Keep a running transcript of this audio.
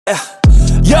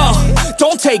Yo,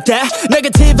 don't take that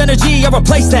negative energy, I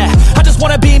replace that. I just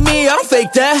wanna be me, I don't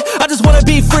fake that. I just wanna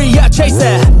be free, yeah, chase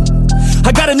that.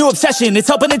 I got a new obsession, it's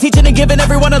helping and teaching and giving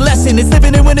everyone a lesson. It's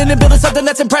living and winning and building something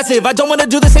that's impressive. I don't wanna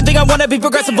do the same thing, I wanna be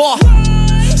progressive.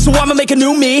 So I'ma make a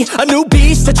new me, a new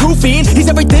beast, a true fiend. He's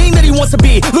everything that he wants to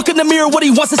be. Look in the mirror, what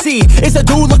he wants to see is a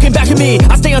dude looking back at me.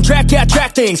 I stay on track, yeah,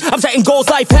 track things. I'm setting goals,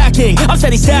 life hacking. I'm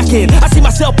steady stacking, I see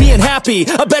myself being happy.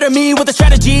 A better me with a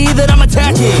strategy that I'm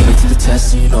attacking. Put me to the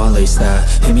test and you know I'll ace that.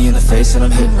 Hit me in the face and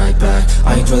I'm hitting right back.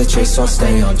 I enjoy the chase so I'll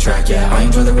stay on track, yeah. I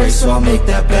enjoy the race so I'll make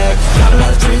that bag. Got a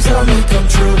lot of dreams that I'll make come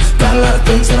true. Got a lot of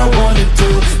things that I wanna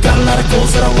do. Got a lot of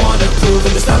goals that I wanna prove.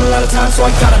 And there's not a lot of time so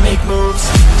I gotta make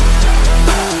moves.